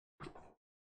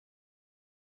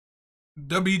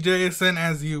Wjsn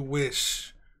as you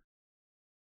wish.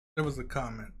 There was a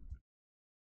comment.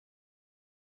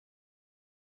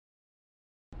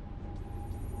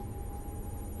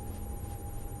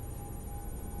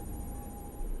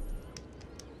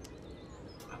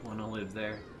 I want to live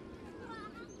there.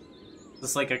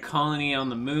 It's like a colony on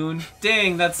the moon.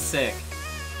 Dang, that's sick.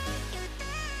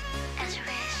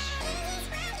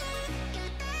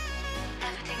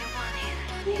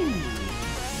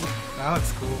 That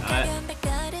looks cool.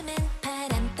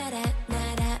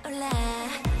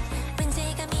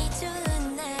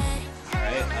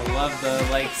 Alright, I love the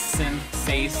like synth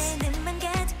bass.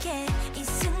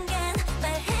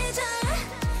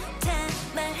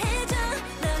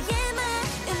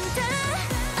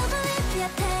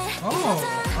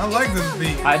 Oh, I like this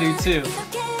beat. I do too.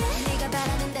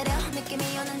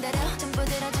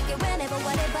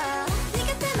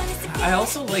 I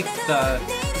also like the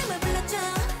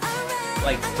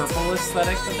like purple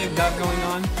aesthetic that they've got going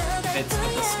on. Fits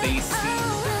with the space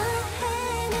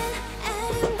theme.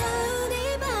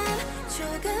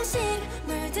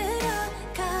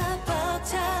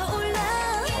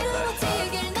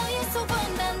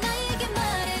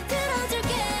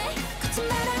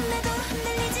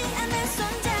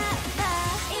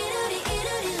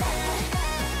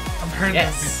 I've heard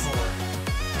Yes. this before.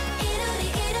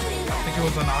 I think it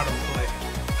was an autoplay.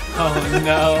 Oh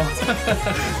no.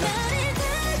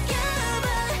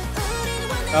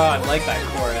 Oh, I like that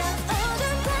chorus.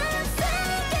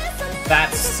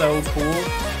 That's so cool.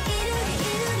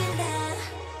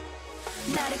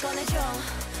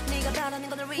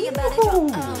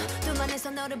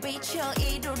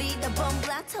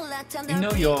 You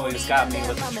know you always got me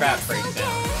with the trap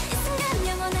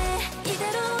breakdown.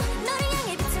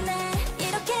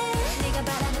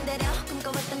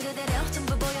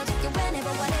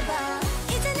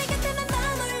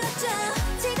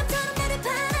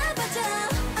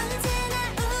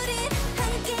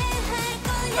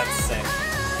 That's sick.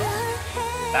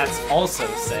 That's also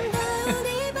sick.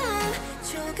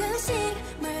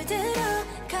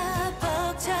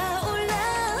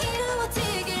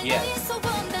 Yeah.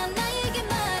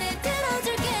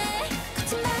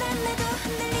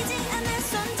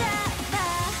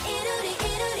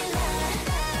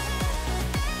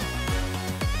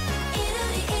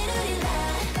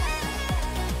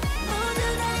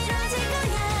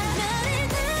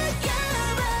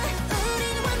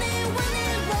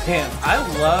 Damn, I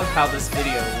love how this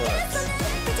video looks.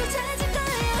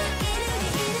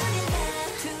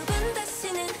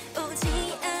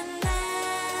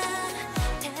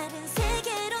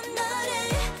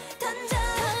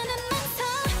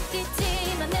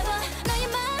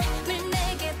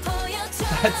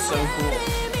 That's so cool.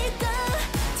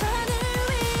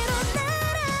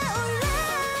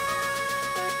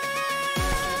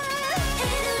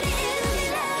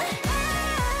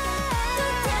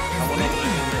 I want to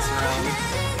live in this realm.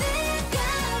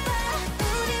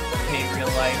 Hey,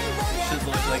 real life, it should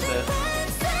look like this.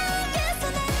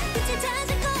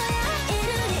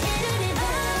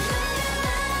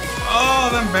 Oh,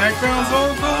 them background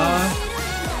vocals.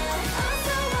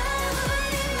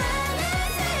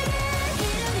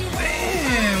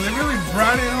 Damn, they really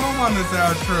brought it home on this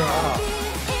outro.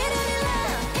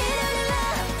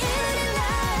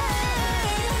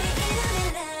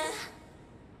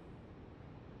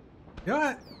 You know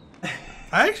what?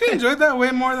 I actually enjoyed that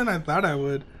way more than I thought I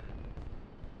would.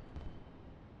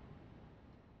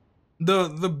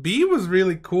 The beat was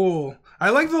really cool. I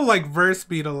like the like verse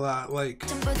beat a lot. Like,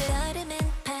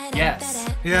 Yes.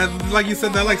 yeah, like you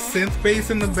said, that like synth bass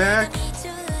in the back.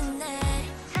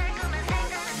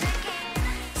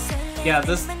 Yeah,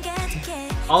 this,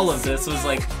 all of this was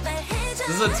like, this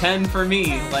is a 10 for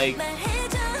me. Like,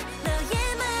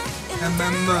 And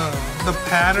then the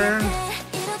pattern.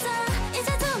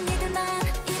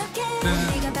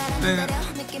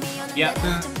 yeah.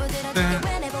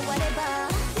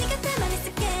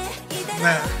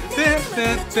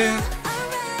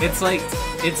 It's like,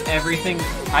 it's everything.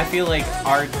 I feel like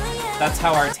that's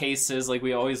how our taste is. Like,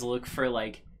 we always look for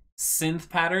like synth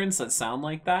patterns that sound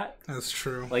like that. That's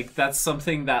true. Like, that's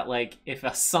something that, like, if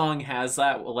a song has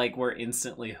that, like, we're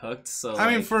instantly hooked. So I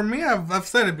mean, like, for me, I've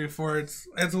said it before. It's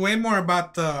way more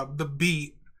about the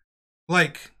beat.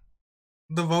 Like,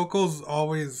 the vocals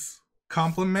always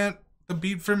complement the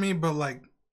beat for me, but like,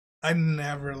 I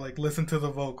never like listen to the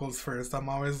vocals first. I'm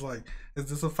always like, is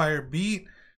this a fire beat,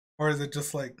 or is it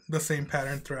just like the same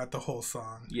pattern throughout the whole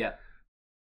song? yeah,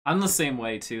 I'm the same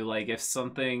way too. Like, if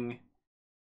something,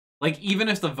 like, even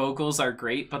if the vocals are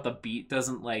great but the beat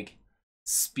doesn't like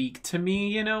speak to me,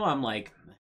 you know, I'm like,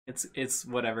 It's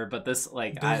whatever. But this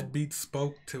like those beats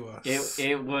spoke to us.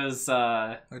 It was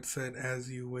It said "as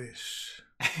you wish."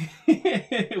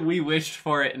 we wished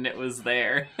for it and it was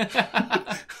there.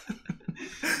 That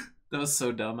was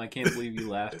so dumb. I can't believe you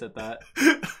laughed at that.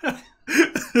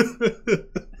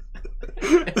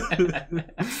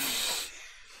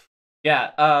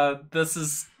 Yeah, this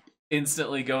is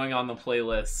instantly going on the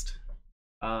playlist.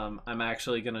 I'm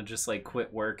actually gonna just like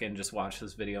quit work and just watch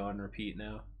this video on repeat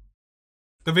now.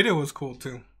 The video was cool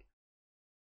too.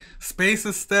 Space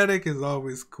aesthetic is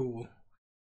always cool.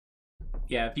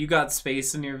 Yeah, if you got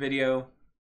space in your video,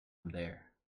 I'm there.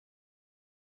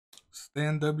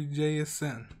 Stan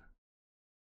Wjsn.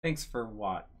 Thanks for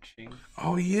watching.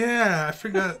 Oh yeah, I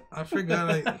forgot.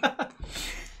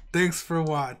 Thanks for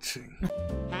watching.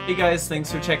 Hey guys,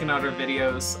 thanks for checking out our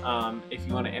videos. If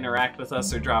you want to interact with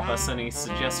us or drop us any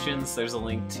suggestions, there's a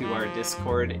link to our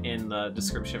Discord in the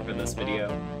description for this video.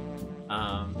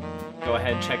 Go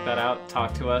ahead, check that out,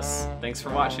 talk to us. Thanks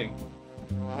for watching.